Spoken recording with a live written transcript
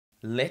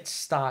Let's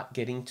start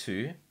getting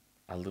to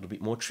a little bit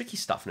more tricky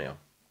stuff now.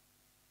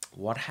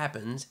 What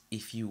happens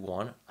if you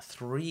want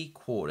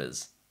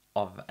 3/4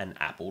 of an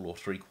apple or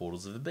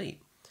 3/4 of a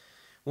beat?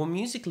 Well,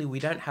 musically,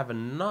 we don't have a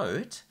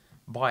note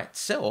by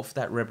itself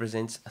that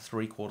represents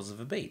 3/4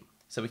 of a beat.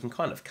 So we can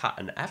kind of cut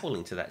an apple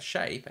into that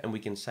shape, and we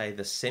can say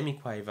the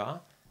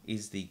semiquaver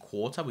is the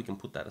quarter. We can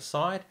put that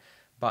aside,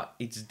 but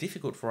it's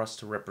difficult for us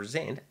to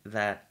represent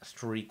that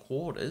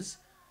 3/4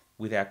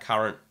 with our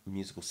current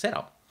musical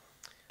setup.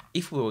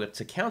 If we were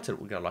to count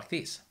it, we'd go like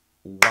this: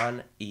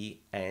 1 E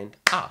and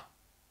A.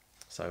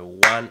 So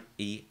 1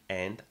 E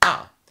and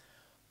A.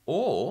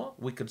 Or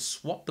we could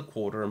swap the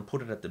quarter and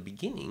put it at the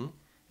beginning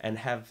and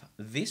have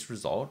this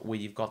result where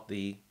you've got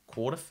the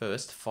quarter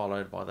first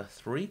followed by the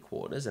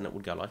 3/4, and it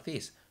would go like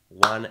this: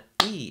 1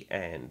 E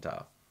and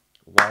A,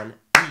 1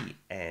 E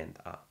and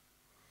A.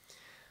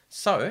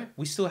 So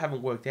we still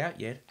haven't worked out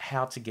yet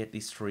how to get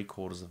this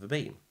 3/4 of a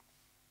beat.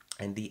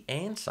 And the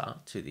answer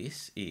to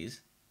this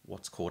is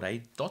what's called a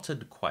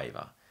dotted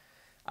quaver.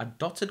 A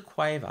dotted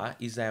quaver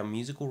is our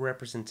musical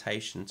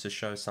representation to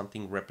show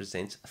something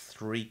represents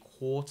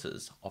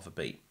 3/4 of a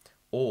beat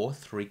or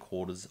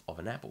 3/4 of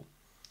an apple.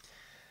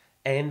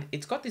 And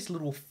it's got this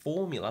little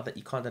formula that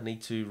you kind of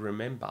need to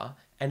remember,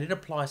 and it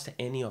applies to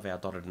any of our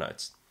dotted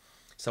notes.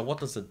 So what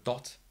does a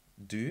dot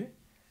do?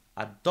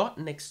 A dot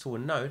next to a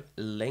note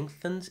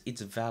lengthens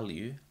its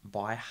value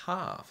by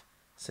half.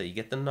 So you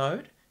get the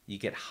note, you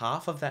get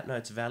half of that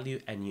note's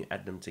value, and you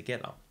add them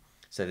together.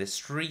 So there's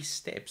 3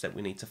 steps that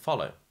we need to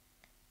follow.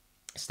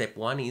 Step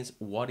 1 is,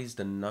 what is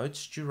the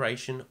note's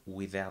duration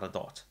without a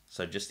dot?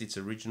 So just its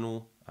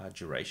original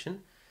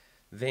duration.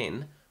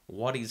 Then,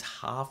 what is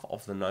half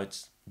of the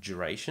note's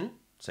duration?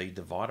 So you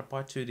divide it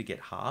by 2 to get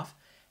half,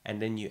 and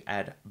then you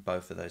add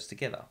both of those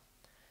together.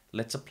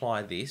 Let's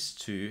apply this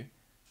to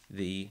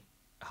the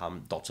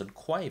dotted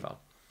quaver.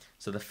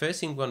 So the first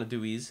thing we're going to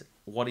do is,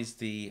 what is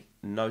the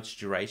note's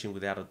duration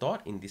without a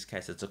dot? In this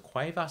case, it's a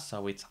quaver,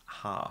 so it's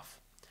half.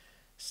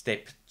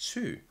 Step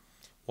 2,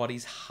 what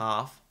is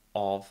half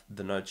of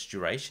the note's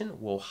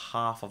duration? Well,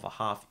 half of a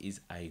half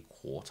is a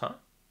quarter.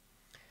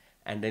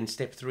 And then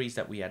step 3 is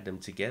that we add them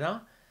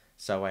together.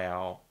 So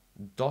our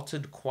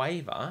dotted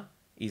quaver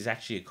is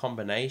actually a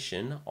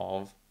combination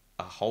of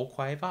a whole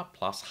quaver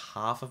plus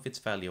half of its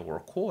value, or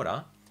a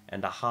quarter,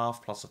 and a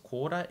half plus a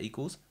quarter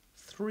equals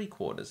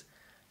 3/4.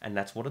 And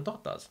that's what a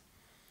dot does.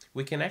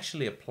 We can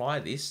actually apply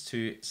this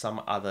to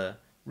some other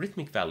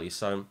rhythmic values.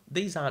 So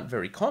these aren't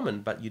very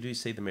common, but you do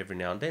see them every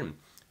now and then.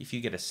 If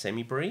you get a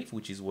semibreve,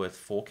 which is worth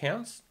 4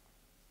 counts,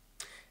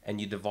 and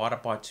you divide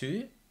it by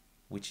 2,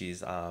 which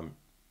is,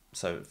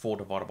 so 4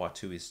 divided by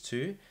 2 is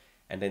 2,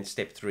 and then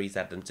step 3 is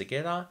add them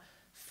together.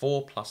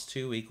 4 plus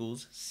 2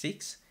 equals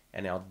 6,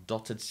 and our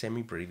dotted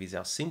semibreve is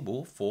our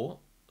symbol for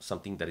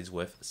something that is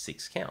worth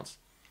 6 counts.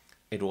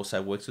 It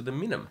also works with a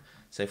minim.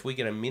 So if we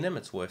get a minim,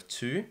 it's worth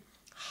 2.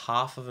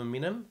 Half of a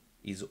minim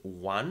is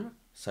 1.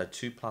 So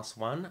 2 plus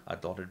 1, a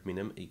dotted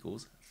minim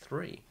equals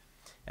 3.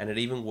 And it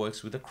even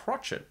works with a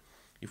crotchet.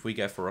 If we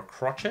go for a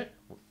crotchet,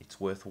 it's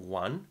worth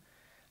 1.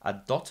 A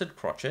dotted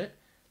crotchet,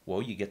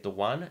 well, you get the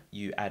 1,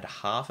 you add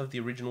half of the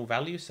original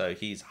value, so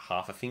here's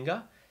half a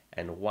finger,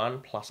 and 1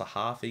 plus a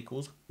half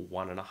equals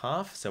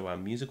 1.5. So our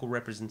musical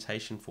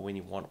representation for when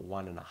you want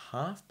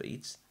 1.5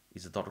 beats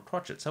is a dotted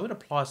crotchet. So it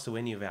applies to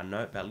any of our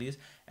note values,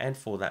 and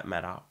for that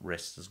matter,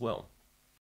 rest as well.